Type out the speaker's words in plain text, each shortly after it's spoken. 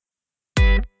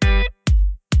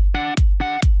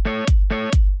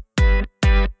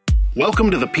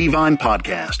Welcome to the Peavine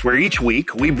Podcast, where each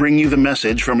week we bring you the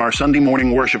message from our Sunday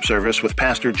morning worship service with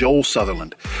Pastor Joel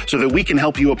Sutherland, so that we can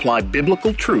help you apply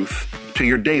biblical truth to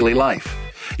your daily life.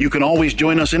 You can always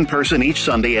join us in person each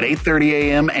Sunday at 8:30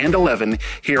 a.m. and 11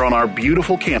 here on our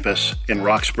beautiful campus in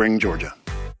Rock Spring, Georgia.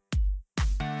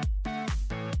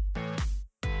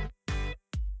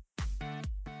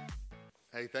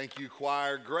 Hey, thank you,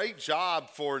 choir. Great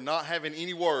job for not having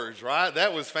any words, right?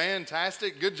 That was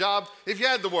fantastic. Good job. If you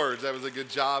had the words, that was a good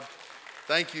job.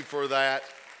 Thank you for that.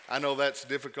 I know that's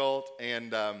difficult,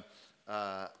 and if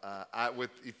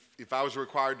I was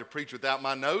required to preach without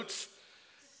my notes,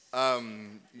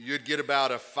 you'd get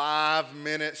about a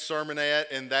 5-minute sermonette,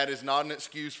 and that is not an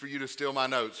excuse for you to steal my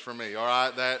notes from me, all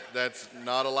right? That's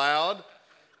not allowed.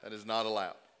 That is not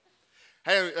allowed.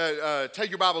 Hey,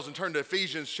 take your Bibles and turn to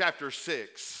Ephesians chapter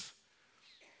 6.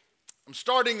 I'm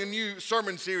starting a new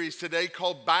sermon series today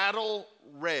called Battle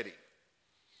Ready.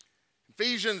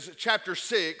 Ephesians chapter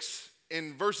 6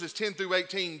 in verses 10 through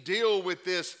 18 deal with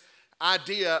this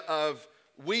idea of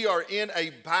we are in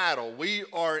a battle. We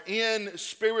are in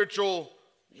spiritual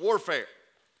warfare.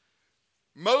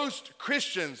 Most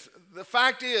Christians, the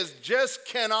fact is, just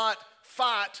cannot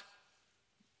fight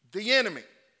the enemy.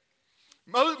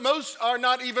 Most are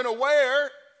not even aware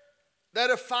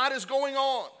that a fight is going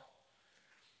on.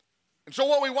 And so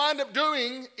what we wind up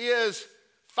doing is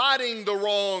fighting the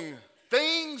wrong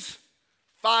things,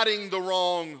 fighting the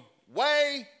wrong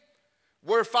way.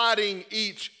 We're fighting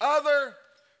each other.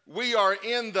 We are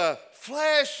in the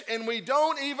flesh, and we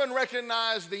don't even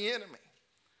recognize the enemy.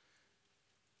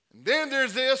 And then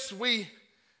there's this, we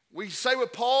say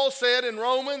what Paul said in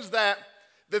Romans, that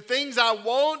the things I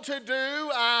want to do,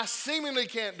 I seemingly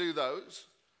can't do those.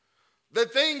 The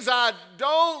things I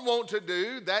don't want to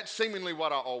do, that's seemingly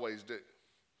what I always do.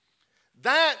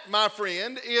 That, my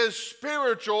friend, is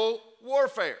spiritual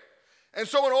warfare. And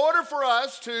so in order for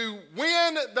us to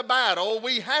win the battle,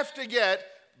 we have to get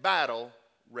battle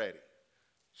ready.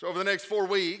 So over the next 4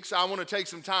 weeks, I want to take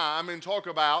some time and talk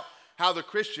about how the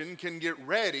Christian can get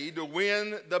ready to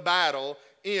win the battle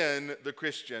in the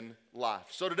Christian life.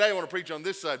 So today I want to preach on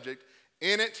this subject,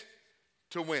 in it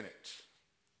to win it.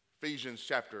 Ephesians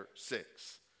chapter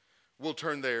 6. We'll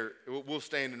turn there, we'll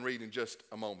stand and read in just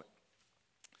a moment.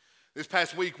 This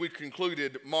past week we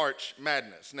concluded March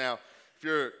Madness. Now, if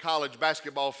you're a college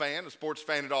basketball fan, a sports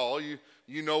fan at all, you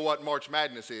know what March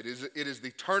Madness is. It is the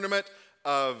tournament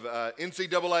of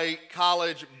NCAA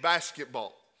college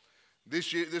basketball.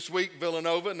 This week,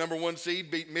 Villanova, number 1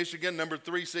 seed, beat Michigan, number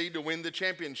 3 seed, to win the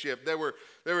championship. There were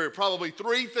probably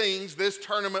 3 things this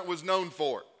tournament was known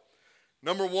for.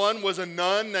 Number 1 was a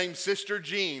nun named Sister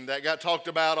Jean that got talked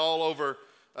about all over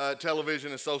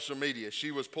television and social media.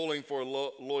 She was pulling for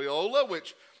Loyola,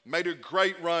 which made a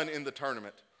great run in the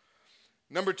tournament.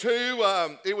 Number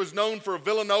 2, it was known for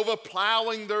Villanova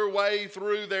plowing their way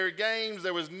through their games.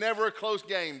 There was never a close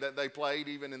game that they played,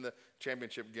 even in the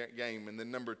championship game. And then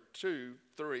number 3,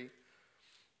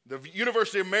 the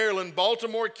University of Maryland,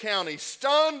 Baltimore County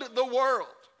stunned the world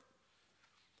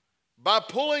by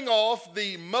pulling off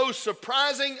the most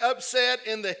surprising upset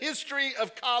in the history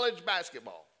of college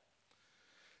basketball.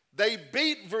 They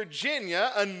beat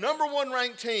Virginia, a number 1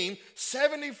 ranked team,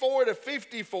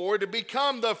 74-54 to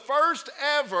become the first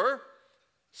ever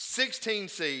 16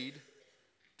 seed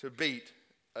to beat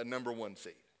a number 1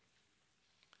 seed.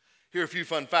 Here are a few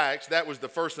fun facts. That was the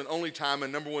first and only time a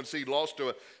number 1 seed lost to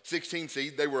a 16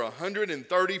 seed. They were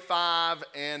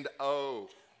 135-0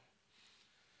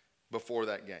 before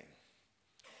that game.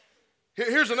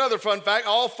 Here's another fun fact.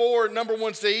 All 4 number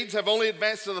 1 seeds have only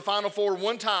advanced to the Final Four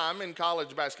 1 time in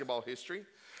college basketball history.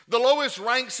 The lowest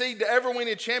ranked seed to ever win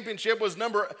a championship was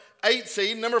number 8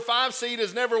 seed. Number 5 seed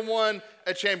has never won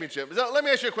a championship. So let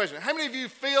me ask you a question. How many of you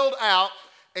filled out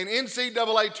an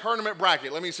NCAA tournament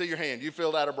bracket? Let me see your hand. You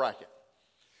filled out a bracket.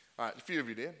 All right, a few of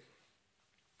you did.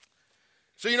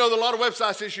 So you know, there are a lot of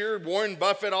websites this year, Warren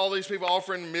Buffett, all these people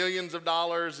offering millions of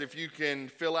dollars if you can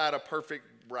fill out a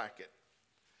perfect bracket.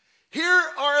 Here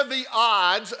are the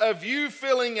odds of you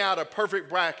filling out a perfect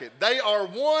bracket. They are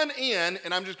 1 in,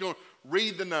 and I'm just going to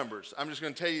read the numbers. I'm just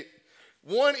going to tell you,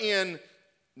 1 in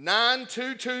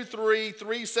 9,223,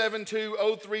 372,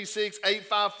 036,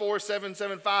 854,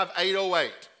 775,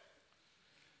 808.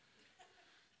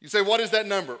 You say, what is that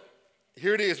number?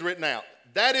 Here it is written out.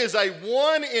 That is a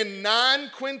 1 in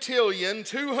 9 quintillion,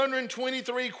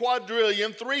 223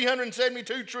 quadrillion,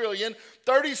 372 trillion,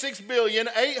 36 billion,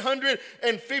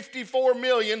 854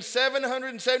 million,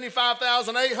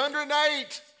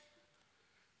 775,808.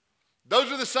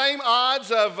 Those are the same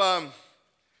odds of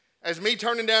as me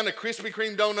turning down a Krispy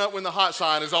Kreme donut when the hot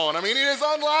sign is on. I mean, it is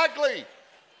unlikely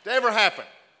to ever happen.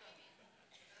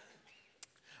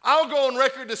 I'll go on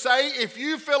record to say if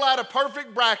you fill out a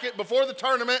perfect bracket before the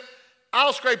tournament,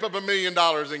 I'll scrape up $1 million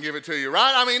and give it to you,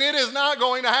 right? I mean, it is not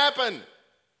going to happen.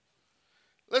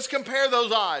 Let's compare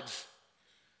those odds.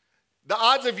 The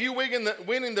odds of you winning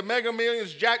the Mega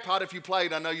Millions jackpot, if you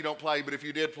played, I know you don't play, but if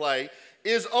you did play,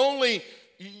 is only,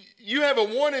 you have a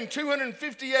 1 in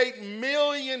 258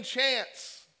 million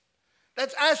chance.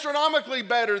 That's astronomically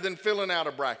better than filling out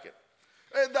a bracket.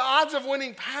 The odds of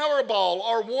winning Powerball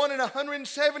are 1 in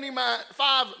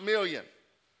 175 million.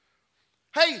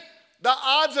 Hey, the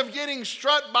odds of getting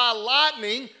struck by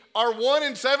lightning are 1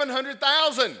 in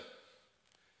 700,000.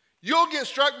 You'll get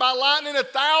struck by lightning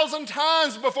 1,000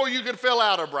 times before you could fill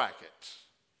out a bracket.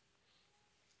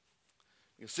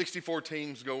 64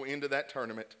 teams go into that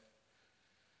tournament.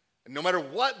 And no matter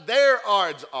what their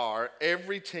odds are,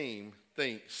 every team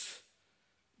thinks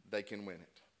they can win it.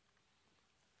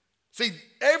 See,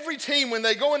 every team, when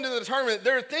they go into the tournament,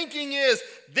 their thinking is,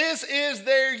 this is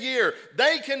their year.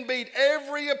 They can beat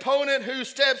every opponent who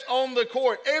steps on the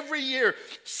court. Every year,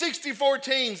 64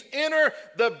 teams enter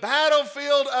the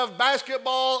battlefield of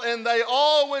basketball, and they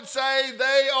all would say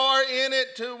they are in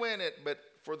it to win it. But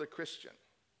for the Christian,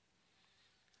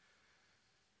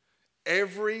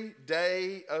 every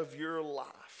day of your life,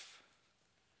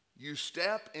 you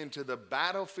step into the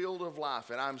battlefield of life.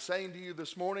 And I'm saying to you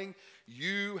this morning,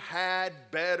 you had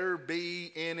better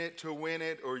be in it to win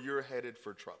it, or you're headed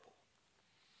for trouble.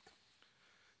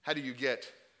 How do you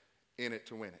get in it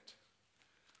to win it?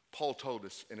 Paul told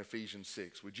us in Ephesians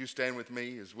 6. Would you stand with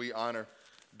me as we honor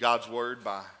God's word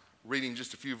by reading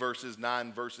just a few verses,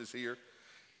 9 verses here.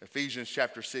 Ephesians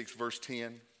chapter 6, verse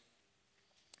 10.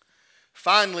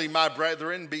 Finally, my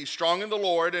brethren, be strong in the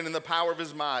Lord and in the power of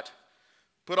his might.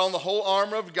 Put on the whole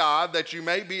armor of God, that you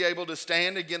may be able to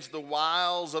stand against the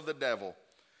wiles of the devil.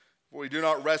 For we do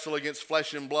not wrestle against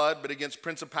flesh and blood, but against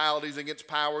principalities, against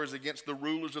powers, against the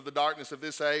rulers of the darkness of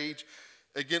this age,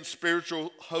 against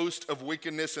spiritual hosts of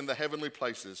wickedness in the heavenly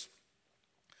places.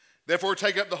 Therefore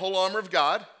take up the whole armor of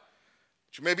God,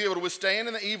 that you may be able to withstand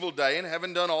in the evil day, and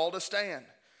having done all to stand.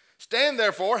 Stand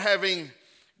therefore, having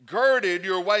girded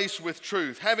your waist with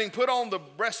truth, having put on the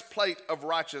breastplate of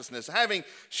righteousness, having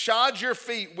shod your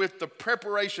feet with the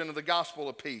preparation of the gospel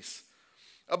of peace.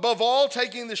 Above all,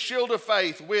 taking the shield of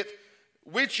faith, with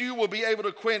which you will be able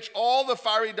to quench all the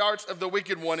fiery darts of the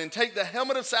wicked one, and take the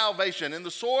helmet of salvation and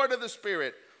the sword of the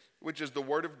Spirit, which is the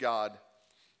word of God,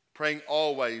 praying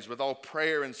always with all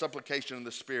prayer and supplication in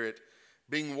the Spirit,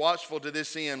 being watchful to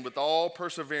this end with all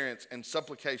perseverance and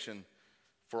supplication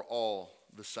for all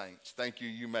the saints. Thank you.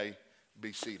 You may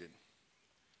be seated.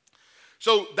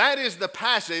 So that is the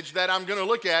passage that I'm going to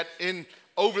look at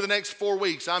over the next 4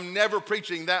 weeks. I'm never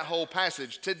preaching that whole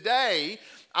passage. Today,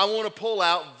 I want to pull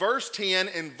out verse 10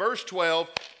 and verse 12,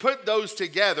 put those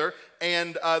together,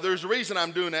 and there's a reason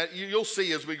I'm doing that. You'll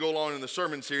see as we go along in the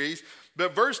sermon series.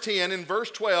 But verse 10 and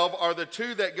verse 12 are the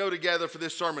two that go together for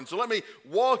this sermon. So let me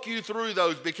walk you through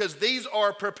those, because these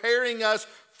are preparing us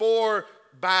for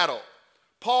battle.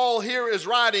 Paul here is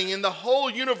writing, and the whole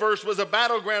universe was a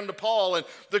battleground to Paul. And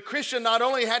the Christian not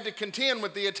only had to contend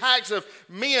with the attacks of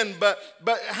men, but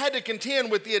had to contend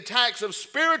with the attacks of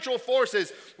spiritual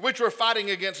forces which were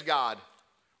fighting against God.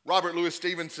 Robert Louis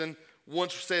Stevenson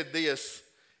once said this.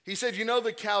 He said, you know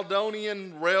the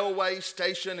Caledonian Railway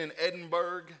Station in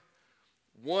Edinburgh?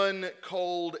 One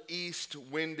cold east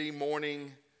windy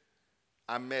morning,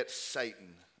 I met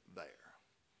Satan there.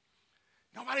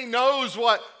 Nobody knows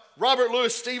what Robert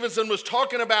Louis Stevenson was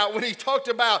talking about when he talked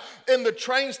about in the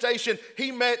train station he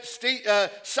met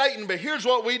Satan. But here's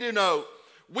what we do know.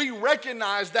 We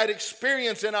recognize that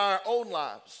experience in our own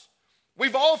lives.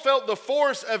 We've all felt the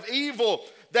force of evil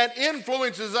that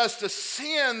influences us to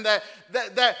sin,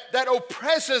 that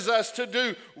oppresses us to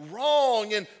do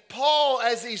wrong. And Paul,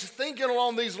 as he's thinking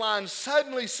along these lines,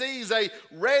 suddenly sees a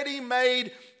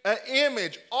ready-made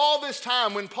image. All this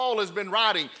time when Paul has been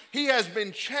writing, he has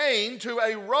been chained to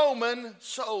a Roman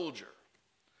soldier.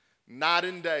 Night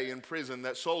and day in prison,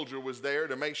 that soldier was there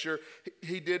to make sure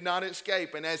he did not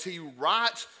escape. And as he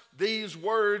writes these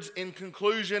words in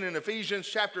conclusion in Ephesians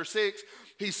chapter 6,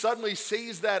 he suddenly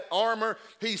sees that armor,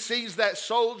 he sees that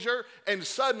soldier, and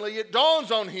suddenly it dawns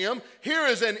on him, here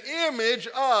is an image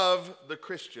of the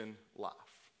Christian life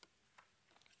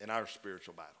in our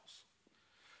spiritual battles.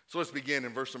 So let's begin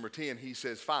in verse number 10. He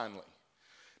says, finally.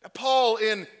 Now, Paul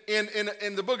in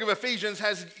the book of Ephesians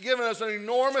has given us an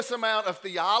enormous amount of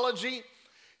theology.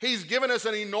 He's given us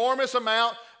an enormous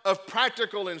amount of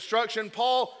practical instruction.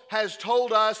 Paul has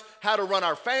told us how to run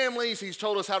our families. He's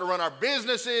told us how to run our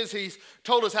businesses. He's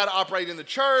told us how to operate in the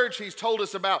church. He's told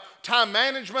us about time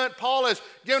management. Paul has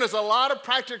given us a lot of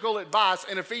practical advice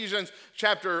in Ephesians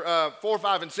chapter 4,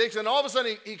 5, and 6. And all of a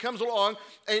sudden he comes along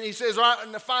and he says, all right,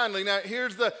 and finally, now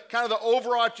here's the kind of the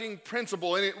overarching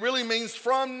principle. And it really means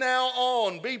from now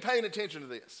on, be paying attention to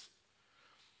this.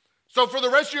 So for the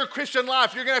rest of your Christian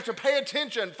life, you're going to have to pay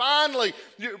attention. Finally,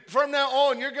 from now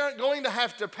on, you're going to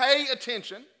have to pay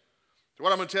attention to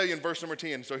what I'm going to tell you in verse number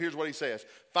 10. So here's what he says.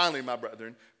 Finally, my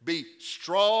brethren, be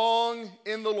strong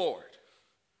in the Lord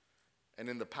and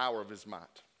in the power of his might.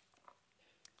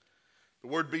 The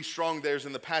word be strong there is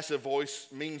in the passive voice,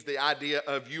 means the idea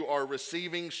of you are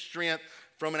receiving strength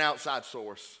from an outside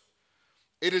source.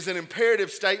 It is an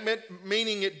imperative statement,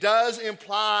 meaning it does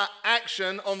imply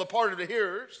action on the part of the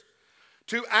hearers.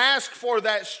 To ask for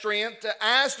that strength, to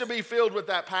ask to be filled with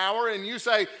that power. And you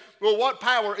say, well, what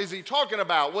power is he talking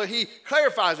about? Well, he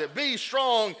clarifies it. Be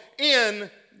strong in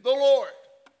the Lord.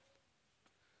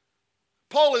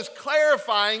 Paul is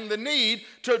clarifying the need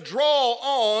to draw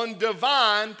on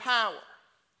divine power.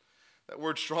 That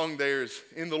word strong there is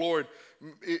in the Lord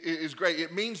is great.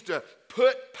 It means to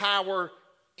put power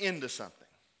into something.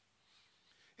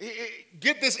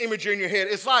 Get this imagery in your head.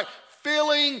 It's like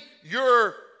filling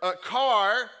your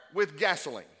car with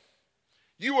gasoline.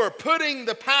 You are putting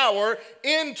the power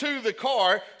into the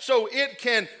car so it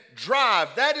can drive.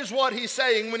 That is what he's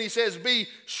saying when he says be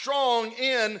strong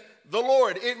in the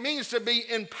Lord. It means to be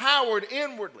empowered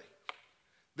inwardly.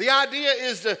 The idea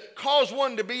is to cause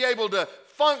one to be able to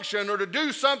function or to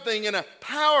do something in a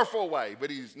powerful way.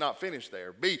 But he's not finished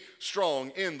there. Be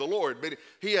strong in the Lord. But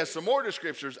he has some more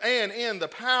descriptors, and in the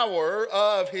power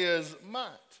of his might.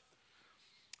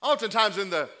 Oftentimes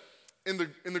in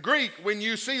the Greek, when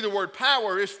you see the word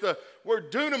power, it's the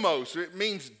word dunamos. It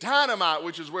means dynamite,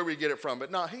 which is where we get it from, but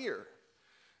not here.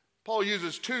 Paul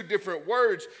uses two different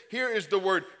words. Here is the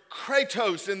word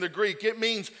kratos in the Greek. It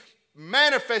means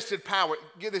manifested power.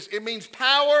 Get this. It means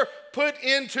power put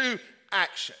into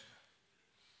action.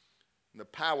 And the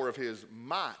power of his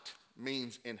might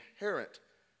means inherent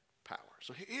power.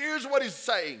 So here's what he's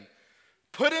saying.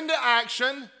 Put into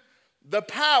action the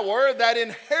power that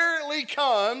inherently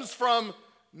comes from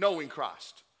knowing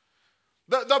Christ.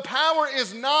 The power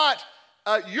is not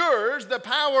yours. The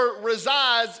power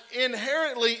resides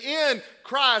inherently in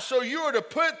Christ. So you are to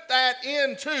put that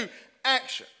into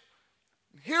action.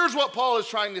 Here's what Paul is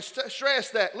trying to stress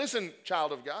that, listen,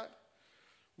 child of God,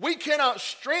 we cannot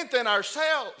strengthen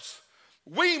ourselves.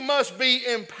 We must be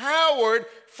empowered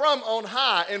from on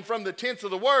high. And from the tense of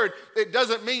the word, it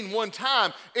doesn't mean one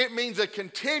time. It means a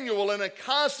continual and a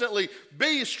constantly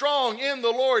be strong in the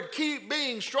Lord. Keep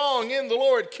being strong in the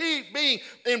Lord. Keep being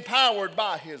empowered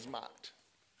by his might.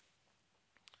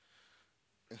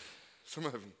 Some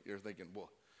of you are thinking, well,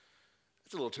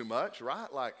 it's a little too much,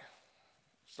 right? Like,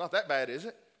 it's not that bad, is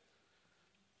it?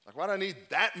 Like, why do I need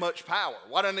that much power?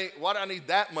 Why do I need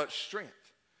that much strength?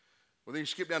 Well, then you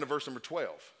skip down to verse number 12.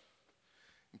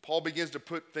 And Paul begins to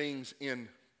put things in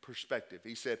perspective.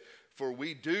 He said, for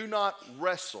we do not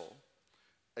wrestle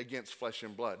against flesh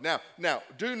and blood. Now,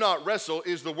 do not wrestle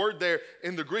is the word there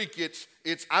in the Greek. It's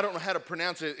I don't know how to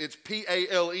pronounce it. It's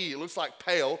P-A-L-E. It looks like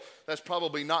pale. That's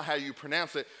probably not how you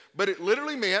pronounce it. But it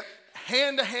literally meant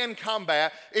hand-to-hand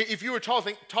combat. If you were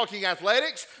talking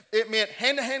athletics, it meant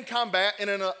hand-to-hand combat in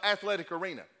an athletic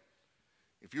arena.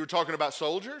 If you were talking about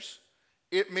soldiers,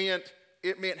 it meant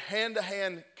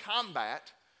hand-to-hand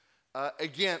combat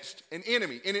against an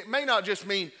enemy. And it may not just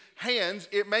mean hands,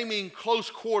 it may mean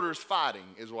close quarters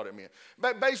fighting is what it meant.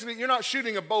 But basically, you're not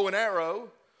shooting a bow and arrow,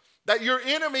 that your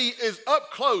enemy is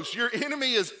up close, your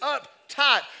enemy is up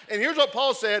tight. And here's what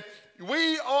Paul said,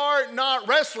 we are not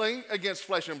wrestling against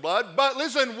flesh and blood, but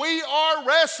listen, we are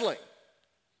wrestling.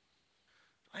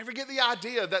 I forget the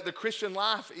idea that the Christian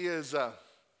life is,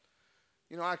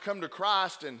 I come to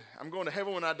Christ and I'm going to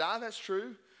heaven when I die. That's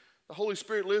true. The Holy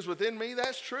Spirit lives within me.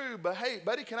 That's true. But hey,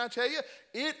 buddy, can I tell you?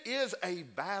 It is a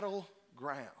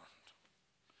battleground.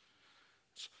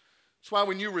 That's why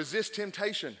when you resist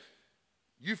temptation,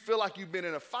 you feel like you've been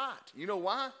in a fight. You know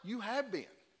why? You have been.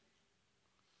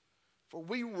 For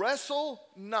we wrestle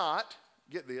not,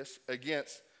 get this,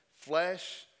 against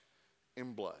flesh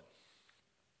and blood.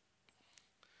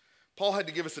 Paul had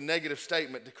to give us a negative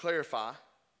statement to clarify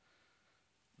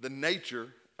the nature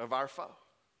of our foe.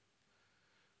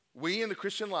 We in the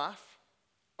Christian life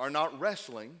are not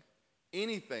wrestling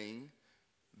anything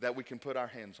that we can put our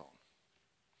hands on.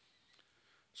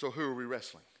 So who are we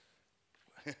wrestling?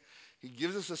 He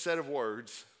gives us a set of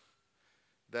words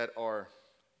that are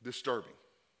disturbing.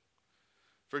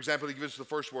 For example, he gives us the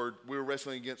first word, we were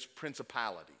wrestling against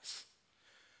principalities.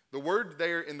 The word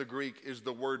there in the Greek is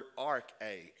the word arche,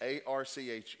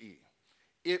 A-R-C-H-E.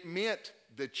 It meant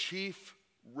the chief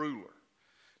ruler.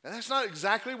 Now, that's not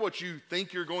exactly what you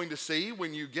think you're going to see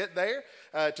when you get there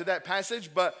to that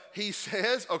passage, but he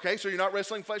says, okay, so you're not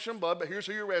wrestling flesh and blood, but here's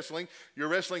who you're wrestling. You're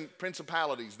wrestling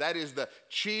principalities. That is the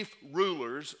chief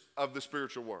rulers of the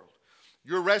spiritual world.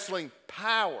 You're wrestling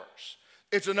powers.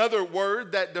 It's another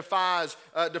word that defines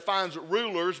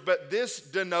rulers, but this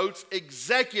denotes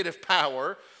executive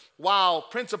power, while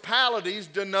principalities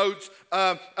denotes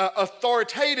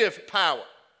authoritative power.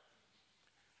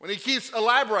 When he keeps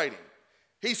elaborating,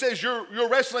 he says you're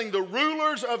wrestling the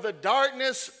rulers of the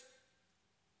darkness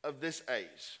of this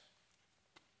age.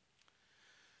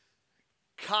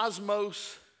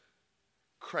 Cosmos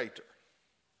crater.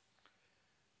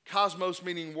 Cosmos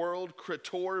meaning world,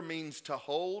 krator means to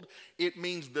hold. It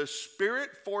means the spirit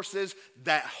forces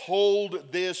that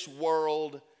hold this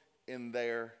world in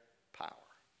their power.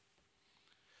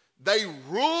 They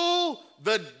rule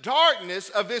the darkness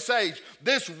of this age,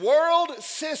 this world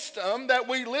system that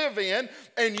we live in,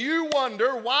 and you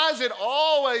wonder, why is it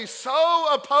always so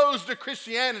opposed to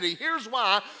Christianity? Here's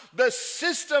why. The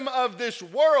system of this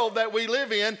world that we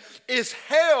live in is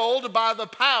held by the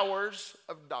powers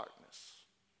of darkness.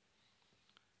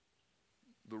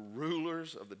 The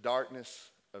rulers of the darkness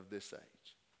of this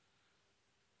age.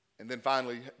 And then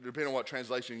finally, depending on what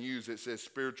translation you use, it says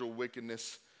spiritual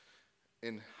wickedness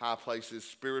in high places,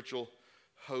 spiritual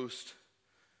host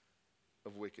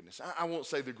of wickedness. I won't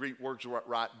say the Greek words are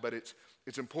right, but it's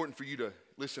important for you to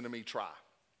listen to me try.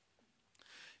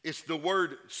 It's the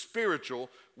word spiritual,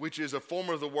 which is a form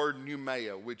of the word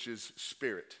pneumea, which is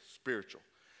spirit, spiritual.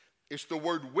 It's the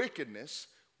word wickedness,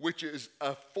 which is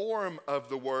a form of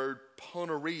the word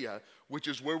porneia, which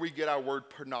is where we get our word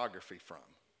pornography from.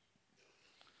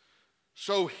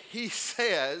 So he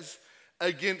says,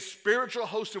 against spiritual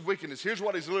host of wickedness. Here's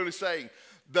what he's literally saying.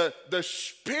 The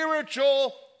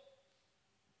spiritual,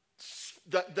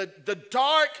 the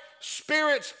dark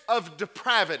spirits of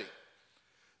depravity,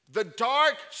 the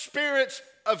dark spirits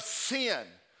of sin,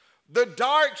 the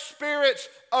dark spirits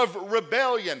of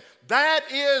rebellion. That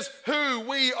is who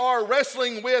we are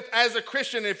wrestling with as a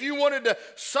Christian. If you wanted to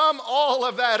sum all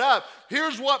of that up,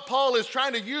 here's what Paul is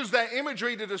trying to use that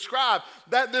imagery to describe.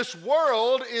 That this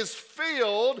world is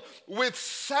filled with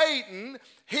Satan,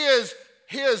 his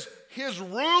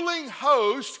ruling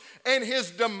host, and his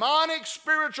demonic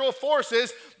spiritual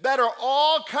forces that are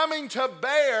all coming to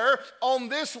bear on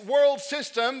this world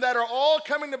system, that are all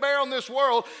coming to bear on this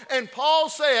world. And Paul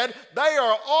said they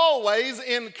are always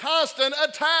in constant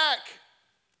attack.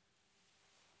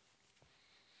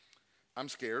 I'm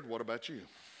scared. What about you?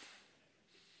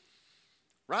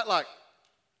 Right? Like,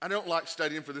 I don't like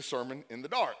studying for this sermon in the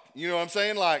dark. You know what I'm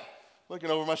saying? Like, looking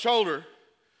over my shoulder.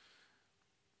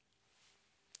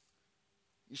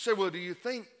 You say, well, do you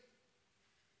think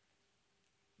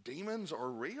demons are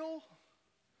real?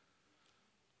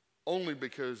 Only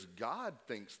because God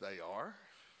thinks they are.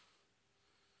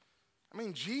 I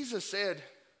mean, Jesus said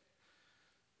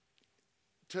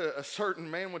to a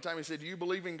certain man one time, he said, do you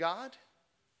believe in God?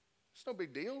 It's no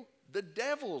big deal. The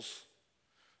devils,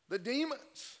 the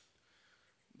demons,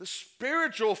 the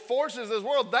spiritual forces of this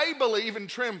world, they believe and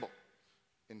tremble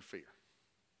in fear.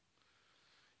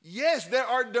 Yes, there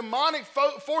are demonic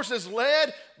forces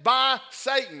led by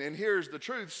Satan. And here's the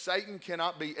truth. Satan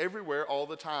cannot be everywhere all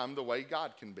the time the way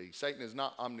God can be. Satan is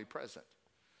not omnipresent.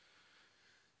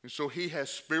 And so he has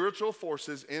spiritual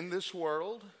forces in this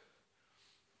world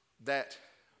that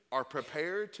are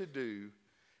prepared to do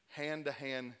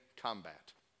hand-to-hand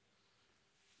combat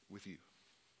with you.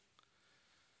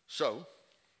 So,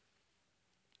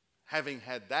 having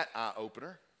had that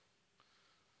eye-opener,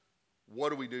 what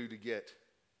do we do to get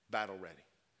battle ready?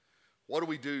 What do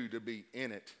we do to be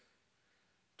in it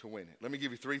to win it? Let me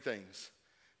give you three things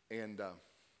and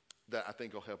that I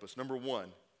think will help us. Number one,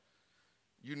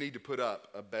 you need to put up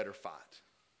a better fight.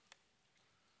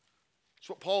 That's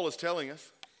what Paul is telling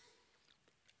us.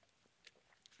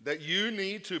 That you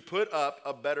need to put up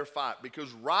a better fight.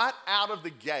 Because right out of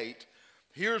the gate,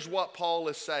 here's what Paul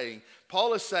is saying.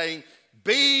 Paul is saying,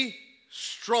 be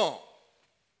strong.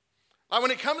 Like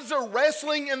when it comes to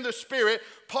wrestling in the spirit,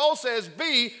 Paul says,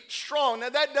 be strong. Now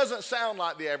that doesn't sound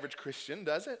like the average Christian,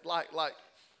 does it? Like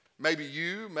maybe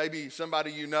you, maybe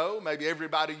somebody you know, maybe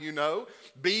everybody you know.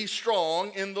 Be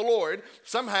strong in the Lord.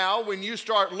 Somehow when you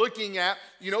start looking at,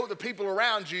 the people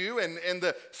around you and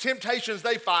the temptations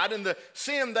they fight and the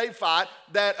sin they fight,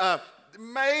 that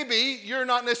maybe you're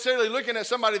not necessarily looking at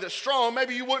somebody that's strong.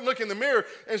 Maybe you wouldn't look in the mirror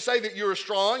and say that you're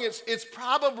strong. It's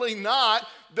probably not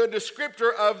the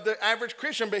descriptor of the average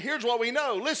Christian, but here's what we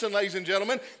know. Listen, ladies and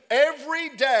gentlemen, every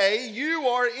day you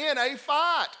are in a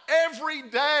fight. Every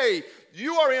day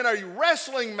you are in a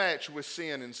wrestling match with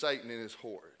sin and Satan and his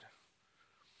horde.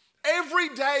 Every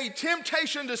day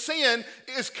temptation to sin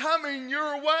is coming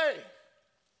your way.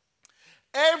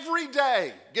 Every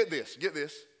day, get this,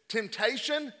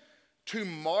 temptation to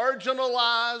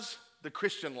marginalize the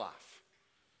Christian life.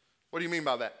 What do you mean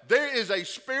by that? There is a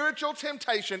spiritual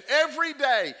temptation every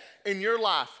day in your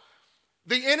life.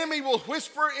 The enemy will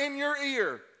whisper in your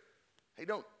ear, hey,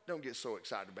 don't get so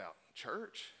excited about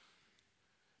church.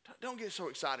 Don't get so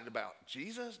excited about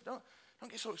Jesus.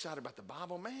 Don't get so excited about the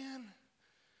Bible, man.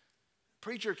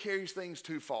 Preacher carries things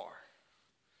too far.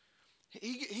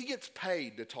 He gets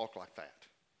paid to talk like that.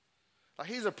 Like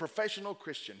he's a professional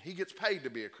Christian. He gets paid to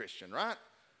be a Christian, right?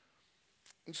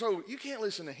 And so you can't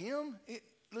listen to him.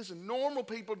 Listen, normal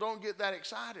people don't get that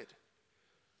excited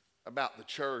about the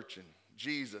church and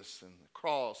Jesus and the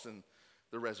cross and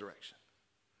the resurrection.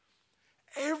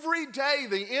 Every day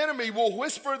the enemy will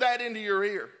whisper that into your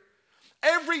ear.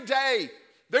 Every day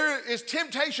there is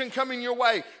temptation coming your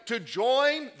way to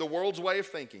join the world's way of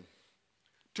thinking,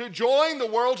 to join the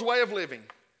world's way of living,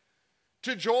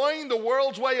 to join the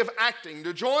world's way of acting,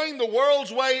 to join the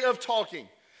world's way of talking.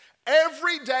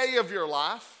 Every day of your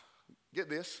life, get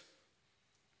this,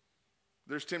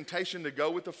 there's temptation to go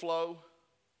with the flow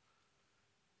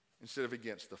instead of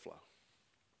against the flow.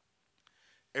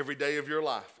 Every day of your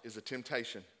life is a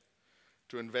temptation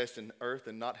to invest in earth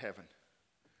and not heaven.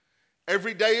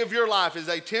 Every day of your life is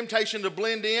a temptation to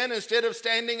blend in instead of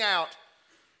standing out.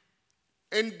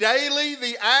 And daily,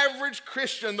 the average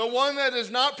Christian, the one that is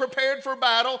not prepared for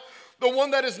battle, the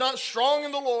one that is not strong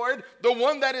in the Lord, the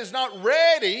one that is not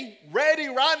ready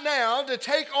right now to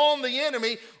take on the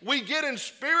enemy, we get in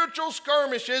spiritual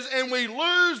skirmishes and we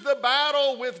lose the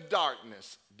battle with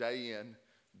darkness. Day in,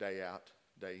 day out,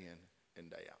 day in, and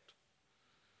day out.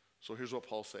 So here's what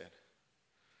Paul said.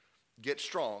 Get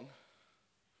strong.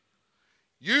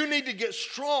 You need to get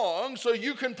strong so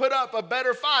you can put up a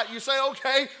better fight. You say,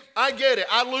 okay, I get it.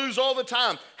 I lose all the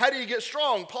time. How do you get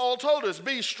strong? Paul told us,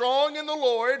 be strong in the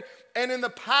Lord and in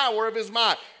the power of his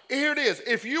might. Here it is.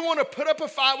 If you want to put up a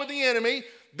fight with the enemy,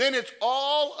 then it's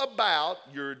all about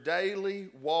your daily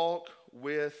walk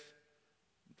with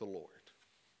the Lord.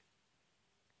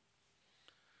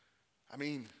 I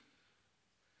mean,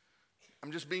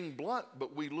 I'm just being blunt,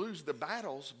 but we lose the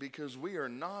battles because we are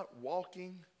not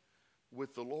walking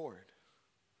with the Lord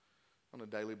on a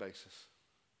daily basis.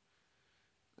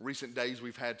 Recent days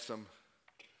we've had some,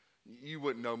 you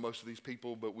wouldn't know most of these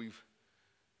people, but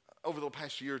over the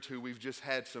past year or two, we've just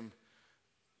had some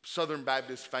Southern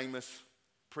Baptist famous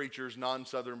preachers,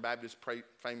 non-Southern Baptist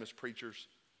famous preachers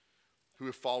who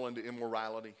have fallen to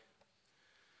immorality.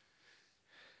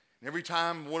 And every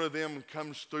time one of them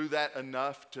comes through that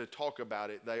enough to talk about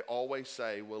it, they always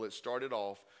say, well, it started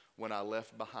off when I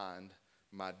left behind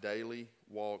my daily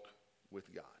walk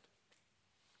with God.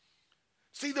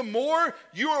 See, the more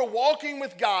you are walking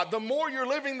with God, the more you're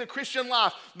living the Christian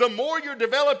life, the more you're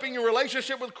developing your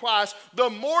relationship with Christ, the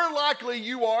more likely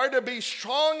you are to be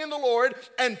strong in the Lord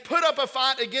and put up a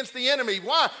fight against the enemy.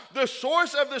 Why? The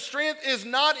source of the strength is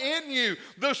not in you.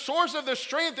 The source of the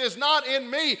strength is not in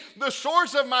me. The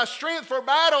source of my strength for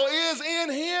battle is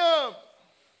in Him.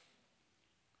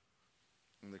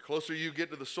 And the closer you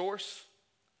get to the source,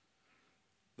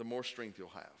 the more strength you'll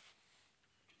have.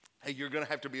 Hey, you're going to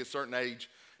have to be a certain age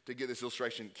to get this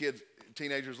illustration. Kids,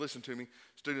 teenagers, listen to me.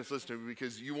 Students, listen to me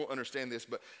because you won't understand this.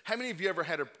 But how many of you ever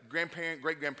had a grandparent,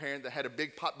 great-grandparent that had a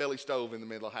big pot-belly stove in the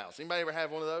middle of the house? Anybody ever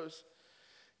have one of those?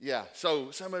 Yeah,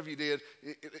 so some of you did.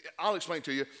 I'll explain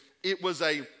to you.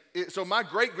 So my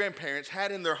great-grandparents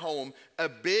had in their home a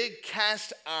big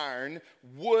cast iron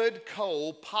wood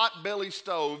coal pot-belly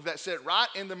stove that sat right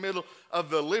in the middle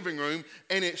of the living room,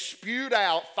 and it spewed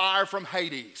out fire from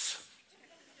Hades.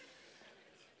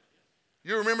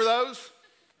 You remember those?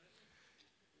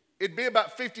 It'd be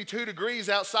about 52 degrees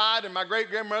outside, and my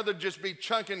great-grandmother would just be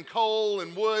chunking coal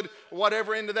and wood,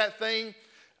 whatever, into that thing.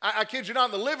 I kid you not,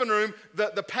 in the living room,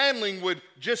 the paneling would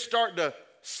just start to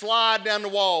slide down the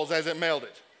walls as it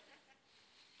melted.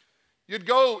 You'd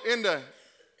go into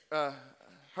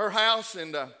her house,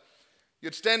 and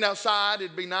you'd stand outside.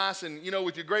 It'd be nice. And,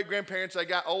 with your great-grandparents, they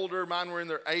got older. Mine were in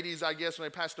their 80s, I guess, when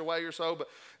they passed away or so. But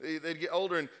they'd get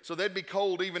older, and so they'd be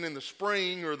cold even in the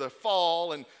spring or the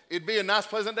fall. And it'd be a nice,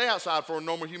 pleasant day outside for a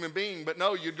normal human being. But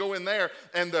no, you'd go in there,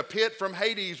 and the pit from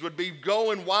Hades would be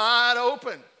going wide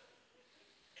open.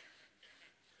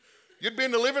 you'd be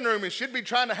in the living room and she'd be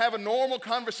trying to have a normal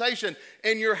conversation,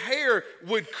 and your hair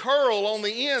would curl on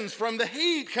the ends from the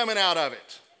heat coming out of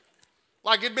it.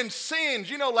 Like it'd been singed.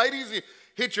 You know, ladies, you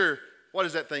hit your, what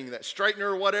is that thing, that straightener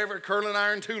or whatever, curling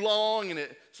iron too long, and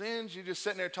it sends. You're just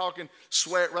sitting there talking,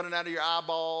 sweat running out of your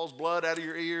eyeballs, blood out of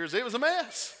your ears. It was a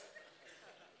mess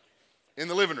in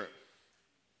the living room.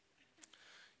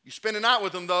 You spend the night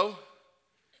with them, though,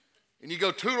 and you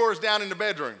go 2 doors down in the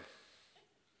bedroom.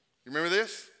 You remember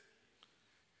this?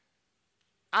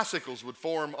 Icicles would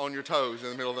form on your toes in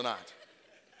the middle of the night.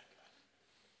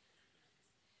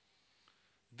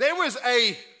 There was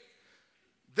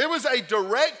a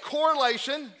direct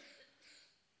correlation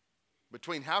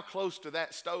between how close to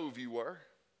that stove you were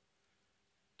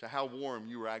to how warm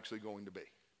you were actually going to be.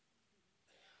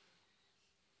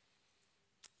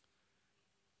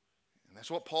 And that's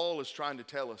what Paul is trying to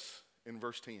tell us in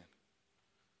verse 10.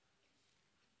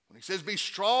 When he says, be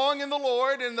strong in the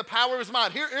Lord and in the power of his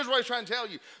might. Here's what he's trying to tell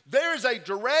you. There's a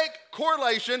direct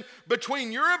correlation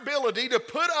between your ability to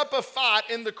put up a fight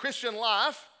in the Christian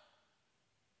life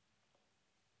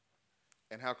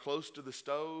and how close to the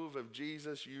stove of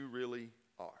Jesus you really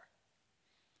are.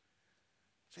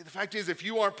 See, the fact is, if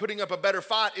you aren't putting up a better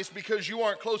fight, it's because you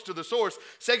aren't close to the source.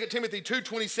 2 Timothy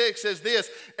 2:26 says this,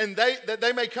 and that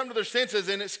they may come to their senses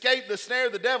and escape the snare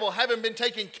of the devil, having been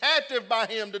taken captive by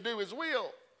him to do his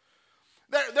will.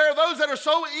 There are those that are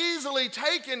so easily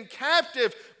taken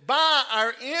captive by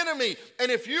our enemy. And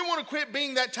if you want to quit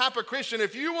being that type of Christian,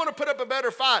 if you want to put up a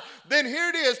better fight, then here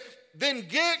it is. Then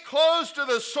get close to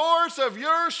the source of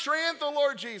your strength, the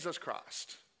Lord Jesus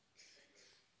Christ.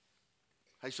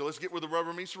 Hey, so let's get where the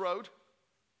rubber meets the road.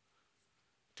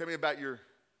 Tell me about your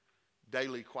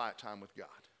daily quiet time with God.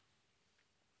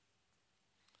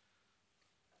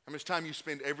 How much time you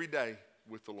spend every day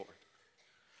with the Lord?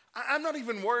 I'm not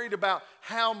even worried about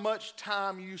how much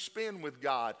time you spend with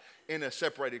God in a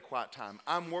separated quiet time.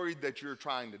 I'm worried that you're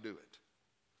trying to do it.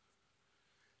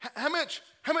 How much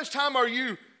time are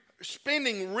you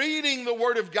spending reading the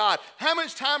Word of God? How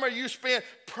much time are you spent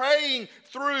praying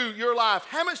through your life?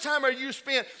 How much time are you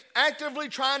spent actively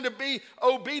trying to be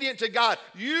obedient to God?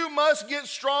 You must get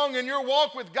strong in your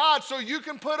walk with God so you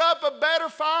can put up a better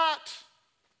fight.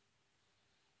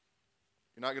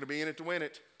 You're not going to be in it to win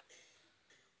it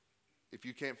if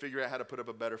you can't figure out how to put up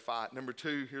a better fight. Number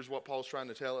 2, here's what Paul's trying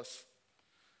to tell us.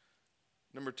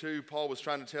 Number 2, Paul was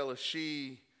trying to tell us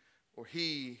she or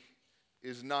he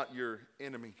is not your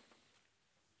enemy.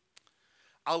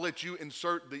 I'll let you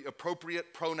insert the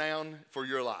appropriate pronoun for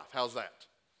your life. How's that?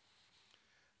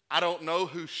 I don't know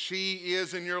who she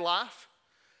is in your life.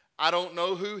 I don't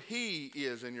know who he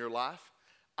is in your life.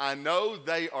 I know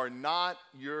they are not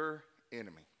your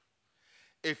enemy.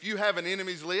 If you have an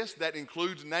enemies list that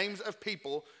includes names of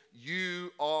people,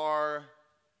 you are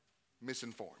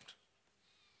misinformed.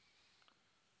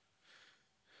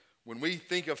 When we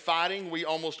think of fighting, we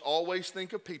almost always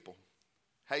think of people.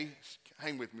 Hey,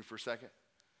 hang with me for a second.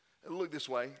 Look this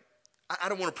way. I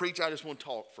don't want to preach, I just want to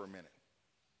talk for a minute.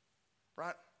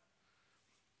 Right?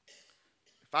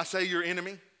 If I say your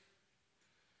enemy,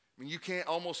 I mean, you can't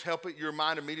almost help it. Your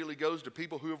mind immediately goes to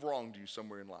people who have wronged you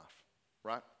somewhere in life.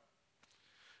 Right?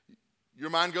 Your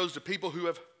mind goes to people who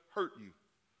have hurt you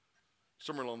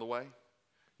somewhere along the way.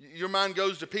 Your mind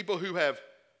goes to people who have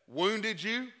wounded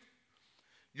you.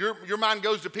 Your mind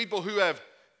goes to people who have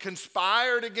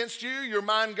conspired against you. Your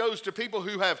mind goes to people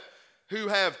who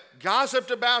have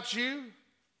gossiped about you.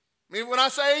 I mean, when I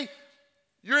say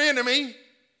your enemy,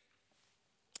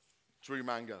 that's where your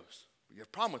mind goes. But you have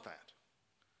a problem with that.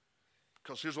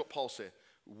 Because here's what Paul said.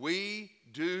 We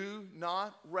do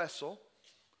not wrestle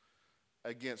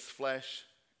against flesh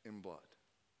and blood.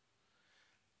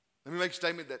 Let me make a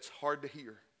statement that's hard to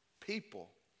hear. People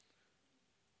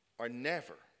are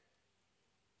never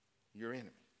your enemy.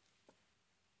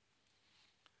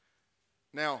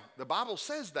 Now, the Bible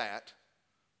says that,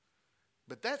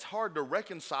 but that's hard to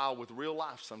reconcile with real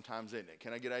life sometimes, isn't it?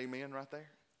 Can I get amen right there?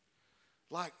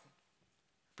 Like,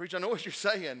 preacher, I know what you're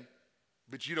saying,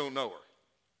 but you don't know her.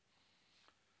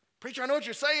 Preacher, I know what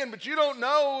you're saying, but you don't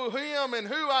know him and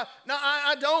who I... No,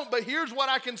 I don't, but here's what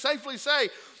I can safely say.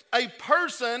 A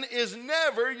person is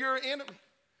never your enemy.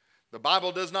 The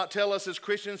Bible does not tell us as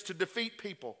Christians to defeat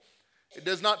people. It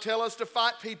does not tell us to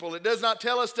fight people. It does not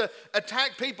tell us to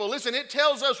attack people. Listen, it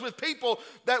tells us with people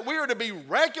that we are to be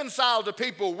reconciled to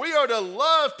people. We are to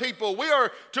love people. We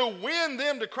are to win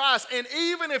them to Christ. And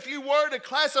even if you were to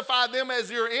classify them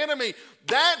as your enemy,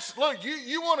 look,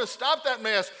 you want to stop that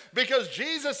mess, because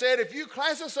Jesus said if you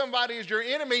classify somebody as your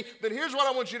enemy, then here's what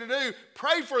I want you to do.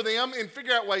 Pray for them and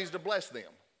figure out ways to bless them.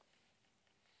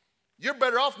 You're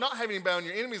better off not having anybody on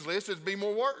your enemies list. It'd be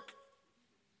more work.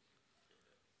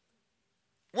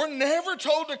 We're never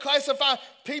told to classify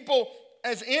people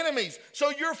as enemies. So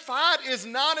your fight is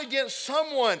not against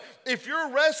someone. If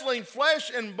you're wrestling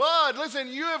flesh and blood, listen,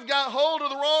 you have got hold of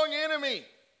the wrong enemy.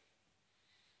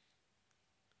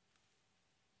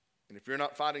 And if you're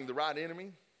not fighting the right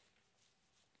enemy,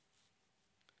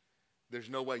 there's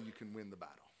no way you can win the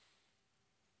battle.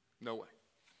 No way.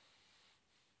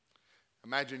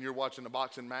 Imagine you're watching a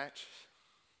boxing match.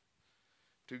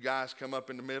 Two guys come up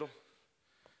in the middle,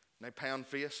 and they pound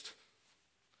fist.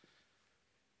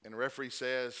 And the referee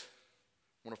says,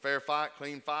 want a fair fight,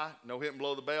 clean fight, no hitting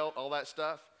below the belt, all that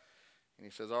stuff. And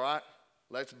he says, all right,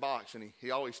 let's box. And he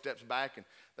always steps back and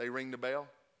they ring the bell.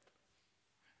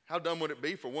 How dumb would it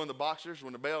be for one of the boxers,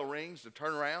 when the bell rings, to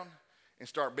turn around and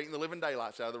start beating the living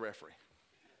daylights out of the referee?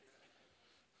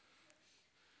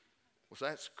 Well, so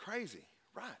that's crazy,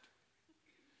 right?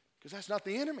 Because that's not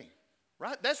the enemy,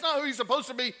 right? That's not who he's supposed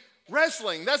to be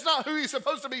wrestling. That's not who he's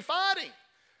supposed to be fighting.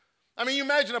 I mean, you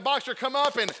imagine a boxer come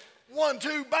up and 1,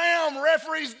 2, bam,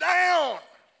 referee's down.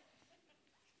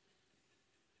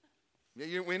 Yeah,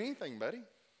 you didn't win anything, buddy.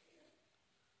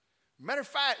 Matter of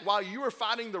fact, while you were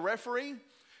fighting the referee,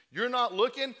 you're not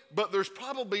looking, but there's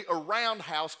probably a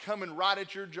roundhouse coming right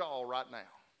at your jaw right now.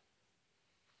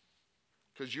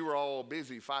 Because you were all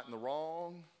busy fighting the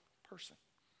wrong person.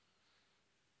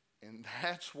 And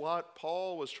that's what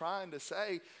Paul was trying to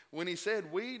say when he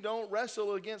said, we don't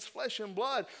wrestle against flesh and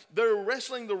blood. They're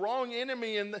wrestling the wrong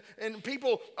enemy, and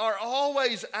people are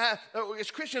always, as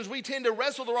Christians, we tend to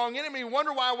wrestle the wrong enemy,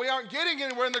 wonder why we aren't getting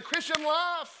anywhere in the Christian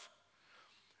life.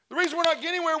 The reason we're not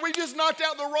getting anywhere, we just knocked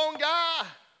out the wrong guy.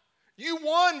 You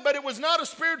won, but it was not a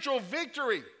spiritual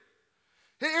victory.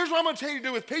 Here's what I'm going to tell you to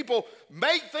do with people.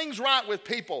 Make things right with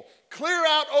people. Clear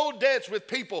out old debts with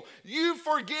people. You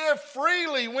forgive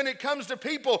freely when it comes to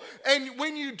people. And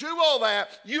when you do all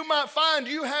that, you might find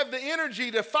you have the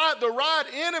energy to fight the right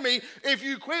enemy if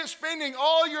you quit spending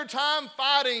all your time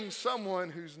fighting someone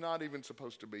who's not even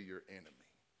supposed to be your enemy.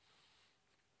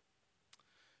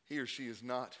 He or she is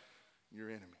not your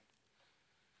enemy.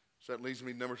 So that leads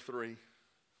me to number 3.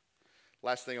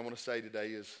 Last thing I want to say today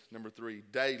is number 3,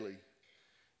 daily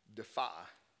defy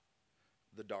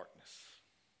the darkness.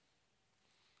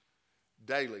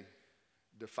 Daily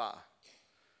defy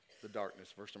the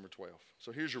darkness. Verse number 12.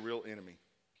 So here's your real enemy.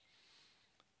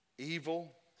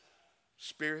 Evil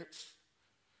spirits,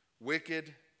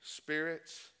 wicked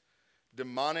spirits,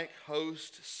 demonic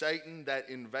host, Satan that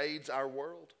invades our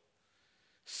world.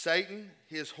 Satan,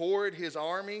 his horde, his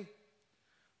army,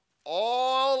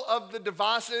 all of the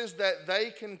devices that they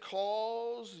can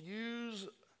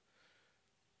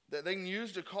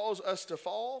use to cause us to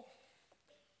fall.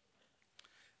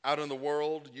 Out in the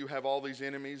world, you have all these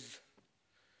enemies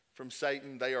from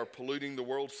Satan. They are polluting the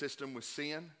world system with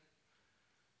sin.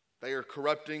 They are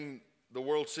corrupting the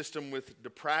world system with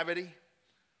depravity.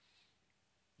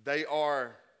 They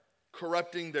are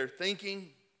corrupting their thinking.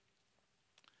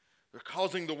 They're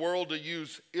causing the world to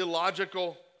use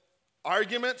illogical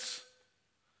arguments.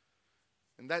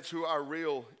 And that's who our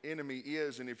real enemy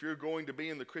is. And if you're going to be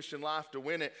in the Christian life to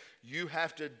win it, you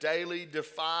have to daily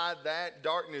defy that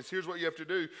darkness. Here's what you have to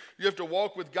do. You have to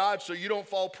walk with God so you don't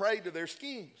fall prey to their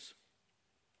schemes.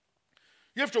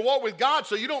 You have to walk with God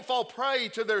so you don't fall prey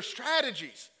to their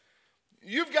strategies.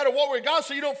 You've got to walk with God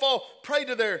so you don't fall prey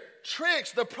to their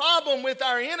tricks. The problem with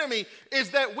our enemy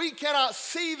is that we cannot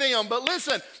see them. But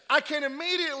listen, I can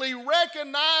immediately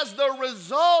recognize the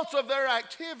results of their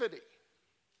activity.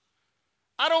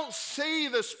 I don't see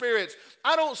the spirits.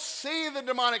 I don't see the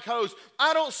demonic host.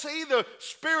 I don't see the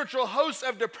spiritual hosts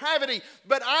of depravity,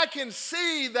 but I can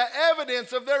see the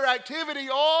evidence of their activity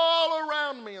all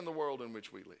around me in the world in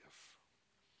which we live.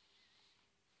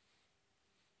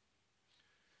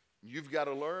 You've got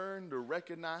to learn to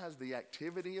recognize the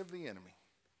activity of the enemy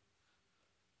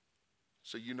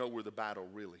so you know where the battle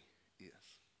really is.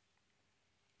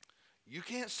 You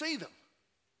can't see them,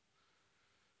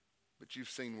 but you've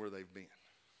seen where they've been.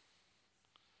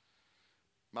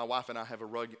 My wife and I have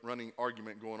a running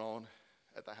argument going on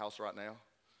at the house right now.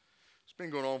 It's been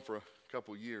going on for a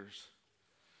couple years.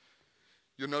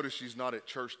 You'll notice she's not at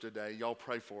church today. Y'all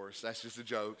pray for us. That's just a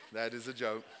joke. That is a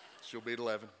joke. She'll be at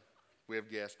 11. We have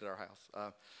guests at our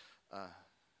house.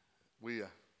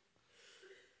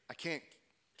 I can't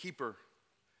keep her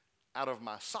out of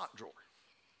my sock drawer.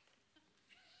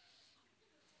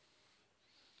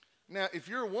 Now, if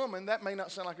you're a woman, that may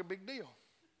not sound like a big deal.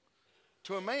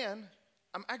 To a man,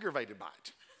 I'm aggravated by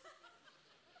it.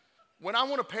 When I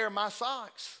want a pair of my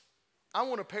socks, I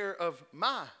want a pair of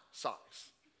my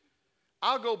socks.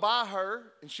 I'll go buy her,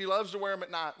 and she loves to wear them at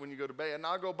night when you go to bed, and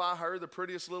I'll go buy her the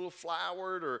prettiest little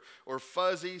flowered or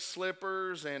fuzzy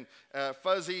slippers and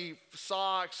fuzzy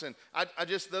socks. And I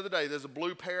just, the other day, there's a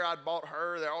blue pair I'd bought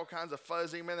her. They're all kinds of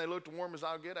fuzzy. Man, they looked warm as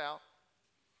I'll get out.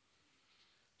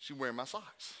 She's wearing my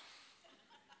socks.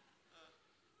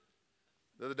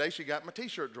 The other day, she got my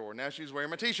t-shirt drawer. Now she's wearing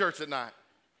my t-shirts at night.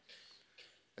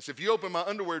 I said, if you open my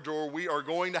underwear drawer, we are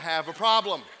going to have a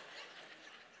problem.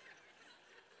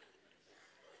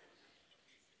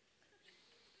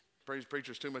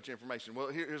 Preacher's too much information. Well,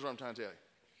 here's what I'm trying to tell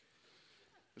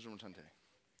you.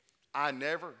 I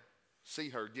never see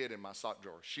her get in my sock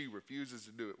drawer. She refuses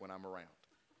to do it when I'm around.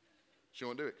 She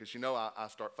won't do it because she knows I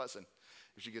start fussing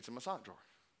if she gets in my sock drawer.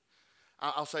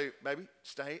 I'll say, baby,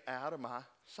 stay out of my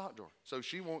sock drawer. So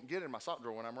she won't get in my sock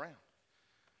drawer when I'm around.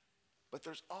 But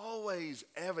there's always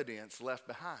evidence left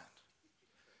behind.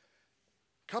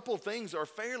 A couple of things are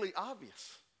fairly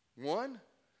obvious. One,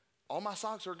 all my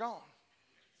socks are gone.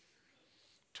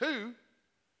 Two,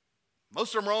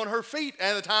 most of them are on her feet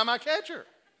at the time I catch her.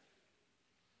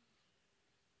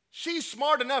 She's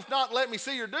smart enough not to let me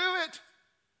see her do it.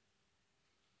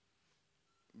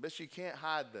 But she can't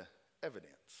hide the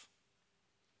evidence.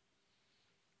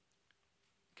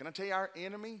 Can I tell you, our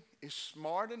enemy is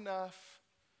smart enough.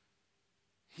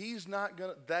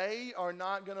 They are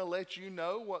not going to let you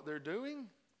know what they're doing.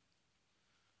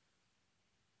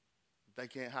 They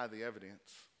can't hide the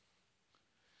evidence.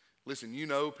 Listen, you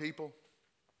know people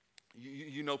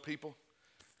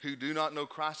who do not know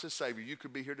Christ as Savior. You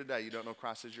could be here today, you don't know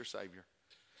Christ as your Savior.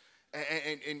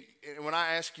 And when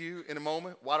I ask you in a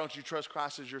moment, why don't you trust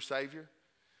Christ as your Savior?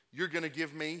 You're going to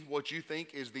give me what you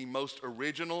think is the most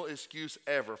original excuse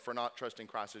ever for not trusting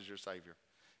Christ as your Savior.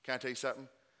 Can I tell you something?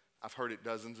 I've heard it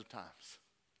dozens of times.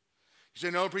 You say,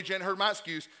 no, preacher, I ain't heard my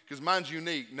excuse because mine's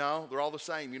unique. No, they're all the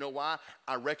same. You know why?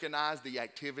 I recognize the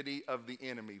activity of the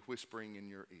enemy whispering in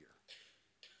your ear.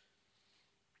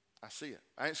 I see it.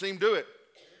 I ain't seen him do it.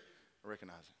 I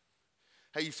recognize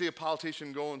it. Hey, you see a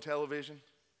politician go on television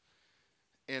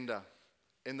and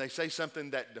they say something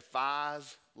that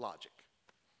defies logic.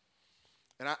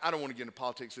 And I don't want to get into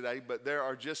politics today, but there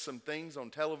are just some things on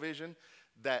television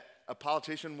that a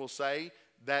politician will say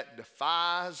that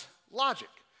defies logic.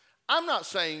 I'm not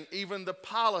saying even the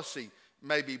policy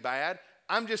may be bad.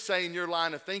 I'm just saying your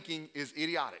line of thinking is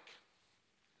idiotic.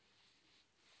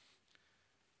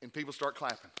 And people start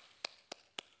clapping.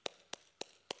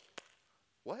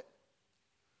 What?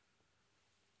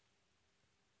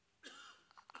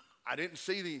 I didn't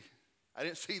see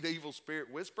the evil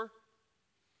spirit whisper,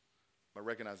 but I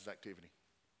recognize his activity.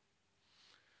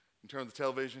 You turn on the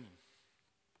television,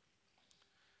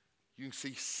 you can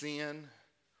see sin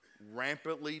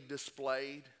rampantly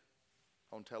displayed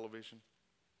on television.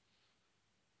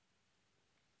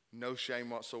 No shame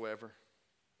whatsoever.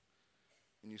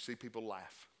 And you see people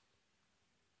laugh.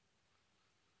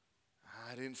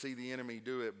 I didn't see the enemy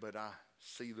do it, but I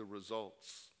see the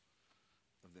results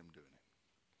of them doing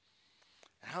it.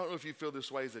 And I don't know if you feel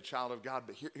this way as a child of God,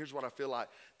 but here's what I feel like.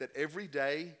 That every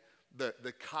day,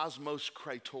 the cosmos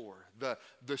krator,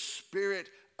 the spirit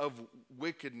of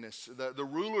wickedness, the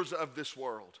rulers of this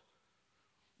world,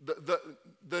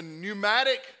 the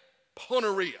pneumatic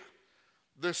poneria,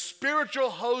 the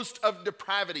spiritual host of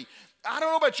depravity. I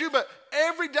don't know about you, but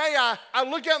every day I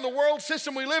look out in the world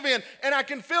system we live in, and I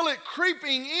can feel it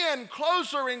creeping in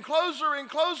closer and closer and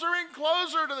closer and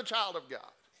closer to the child of God.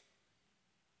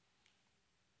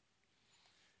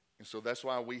 And so that's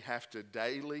why we have to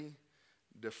daily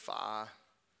defy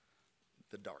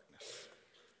the darkness.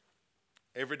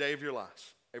 Every day of your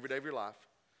life. Every day of your life.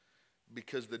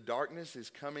 Because the darkness is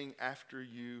coming after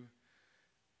you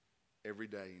every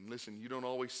day. And listen, you don't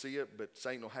always see it, but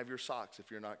Satan will have your socks if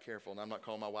you're not careful. And I'm not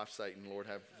calling my wife Satan, Lord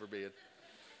have forbid.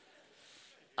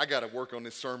 I got to work on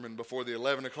this sermon before the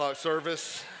 11 o'clock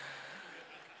service.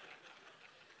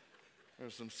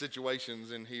 There's some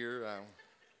situations in here.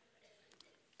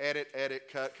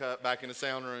 Edit, cut, back in the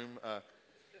sound room.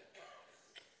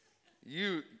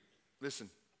 Listen,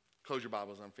 close your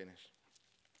Bibles, I'm finished.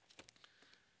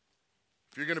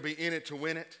 If you're going to be in it to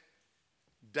win it,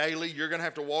 daily, you're going to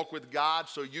have to walk with God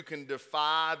so you can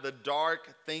defy the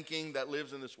dark thinking that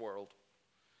lives in this world.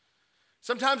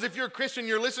 Sometimes if you're a Christian,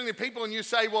 you're listening to people and you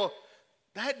say, well,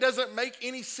 that doesn't make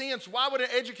any sense. Why would an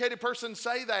educated person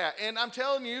say that? And I'm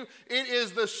telling you, it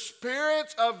is the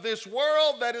spirits of this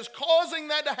world that is causing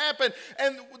that to happen.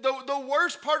 And the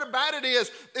worst part about it is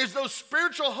those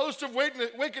spiritual hosts of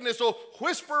wickedness will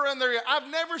whisper in their ear. I've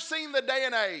never seen the day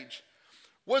and age.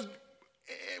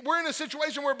 We're in a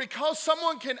situation where because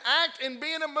someone can act and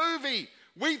be in a movie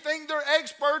We think they're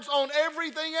experts on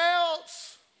everything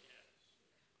else.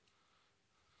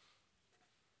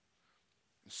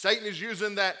 Satan is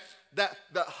using that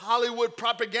Hollywood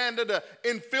propaganda to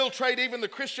infiltrate even the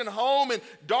Christian home, and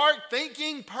dark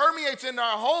thinking permeates into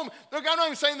our home. Look, I'm not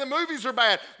even saying the movies are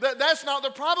bad. That's not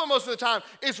the problem most of the time.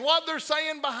 It's what they're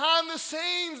saying behind the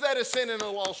scenes that is sending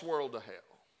a lost world to hell.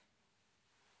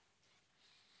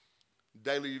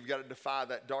 Daily, you've got to defy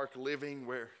that dark living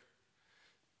where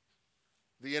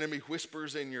the enemy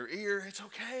whispers in your ear, it's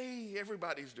okay,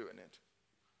 everybody's doing it.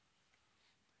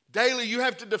 Daily, you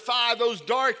have to defy those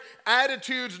dark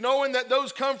attitudes, knowing that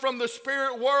those come from the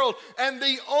spirit world. And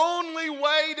the only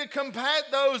way to combat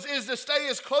those is to stay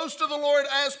as close to the Lord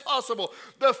as possible.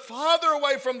 The farther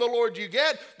away from the Lord you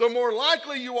get, the more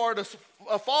likely you are to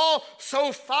fall.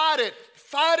 So fight it.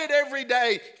 Fight it every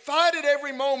day. Fight it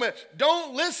every moment.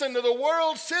 Don't listen to the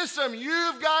world system.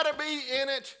 You've got to be in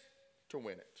it to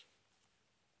win it.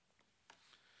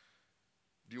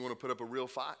 Do you want to put up a real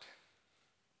fight?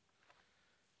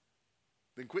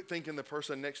 Then quit thinking the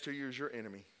person next to you is your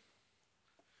enemy.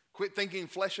 Quit thinking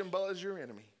flesh and blood is your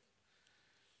enemy.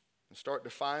 And start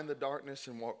defying the darkness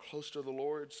and walk close to the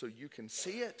Lord so you can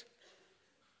see it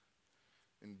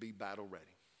and be battle ready.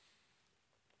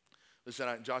 Listen,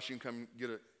 Josh, you can come get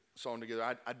a song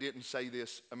together. I didn't say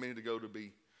this a minute ago to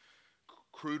be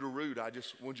crude or rude. I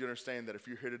just want you to understand that if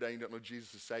you're here today and you don't know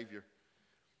Jesus as Savior,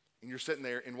 and you're sitting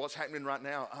there, and what's happening right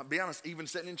now, I'll be honest, even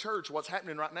sitting in church, what's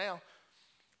happening right now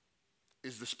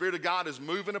is the Spirit of God is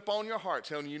moving upon your heart,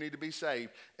 telling you need to be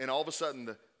saved, and all of a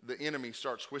sudden the enemy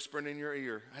starts whispering in your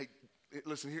ear, hey,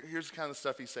 listen, here's the kind of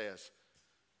stuff he says.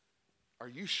 Are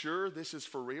you sure this is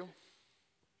for real?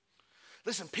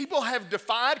 Listen, people have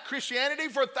defied Christianity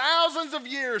for thousands of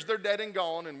years. They're dead and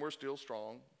gone, and we're still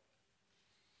strong.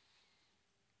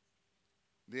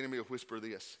 The enemy will whisper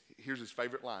this. Here's his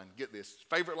favorite line. Get this.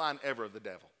 Favorite line ever of the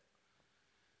devil.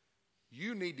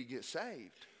 You need to get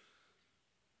saved.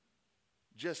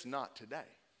 Just not today.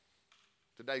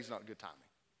 Today's not good timing.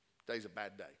 Today's a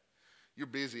bad day. You're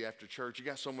busy after church. You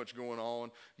got so much going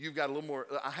on. You've got a little more.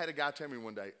 I had a guy tell me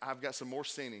one day, I've got some more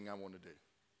sinning I want to do.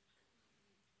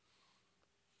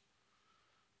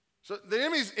 So the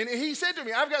enemy's, and he said to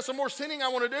me, I've got some more sinning I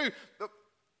want to do.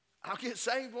 I'll get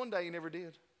saved one day. He never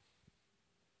did.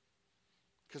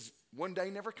 Because one day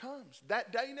never comes.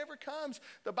 That day never comes.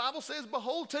 The Bible says,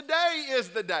 behold, today is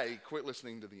the day. Quit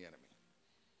listening to the enemy.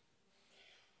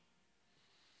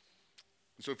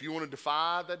 So if you want to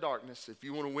defy the darkness, if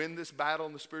you want to win this battle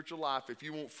in the spiritual life, if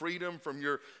you want freedom from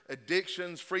your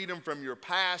addictions, freedom from your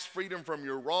past, freedom from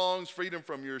your wrongs, freedom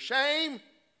from your shame,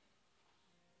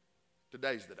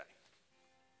 today's the day.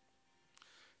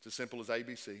 It's as simple as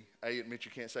ABC. A, admit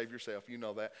you can't save yourself. You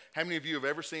know that. How many of you have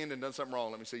ever sinned and done something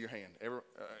wrong? Let me see your hand.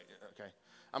 Okay.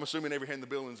 I'm assuming every hand in the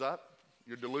building's up.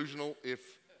 You're delusional if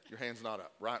your hand's not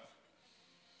up, right?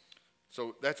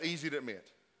 So that's easy to admit.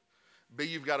 B,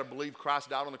 you've got to believe Christ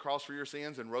died on the cross for your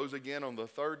sins and rose again on the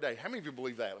third day. How many of you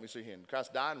believe that? Let me see your hand.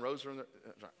 Christ died and rose from the...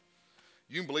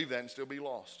 You can believe that and still be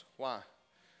lost. Why?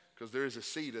 Because there is a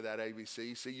C to that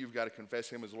ABC. C, you've got to confess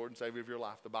him as Lord and Savior of your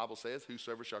life. The Bible says,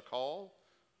 whosoever shall call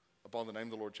upon the name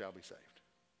of the Lord shall be saved.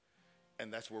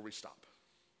 And that's where we stop.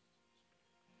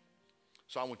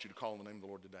 So I want you to call on the name of the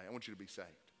Lord today. I want you to be saved.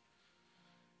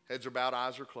 Heads are bowed,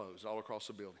 eyes are closed all across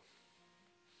the building.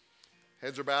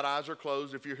 Heads are bowed, eyes are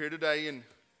closed. If you're here today and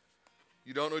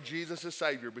you don't know Jesus as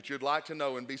Savior, but you'd like to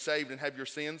know and be saved and have your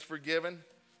sins forgiven,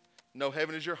 know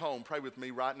heaven is your home, pray with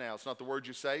me right now. It's not the words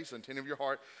you say, it's the intent of your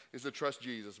heart is to trust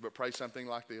Jesus. But pray something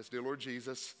like this. Dear Lord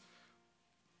Jesus,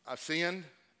 I've sinned.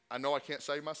 I know I can't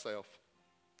save myself.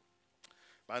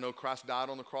 But I know Christ died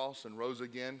on the cross and rose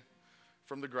again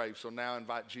from the grave. So now I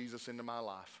invite Jesus into my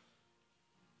life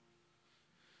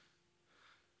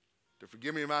to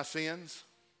forgive me of my sins,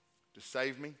 to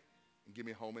save me, and give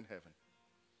me a home in heaven.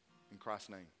 In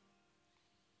Christ's name.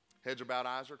 Heads are bowed,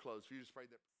 eyes are closed. If you just prayed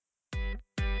that.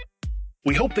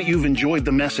 We hope that you've enjoyed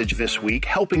the message this week,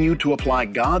 helping you to apply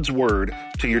God's Word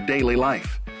to your daily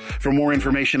life. For more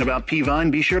information about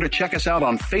Peavine, be sure to check us out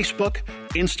on Facebook,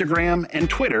 Instagram, and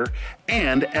Twitter,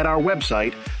 and at our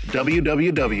website,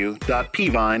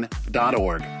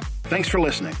 www.peavine.org. Thanks for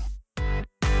listening.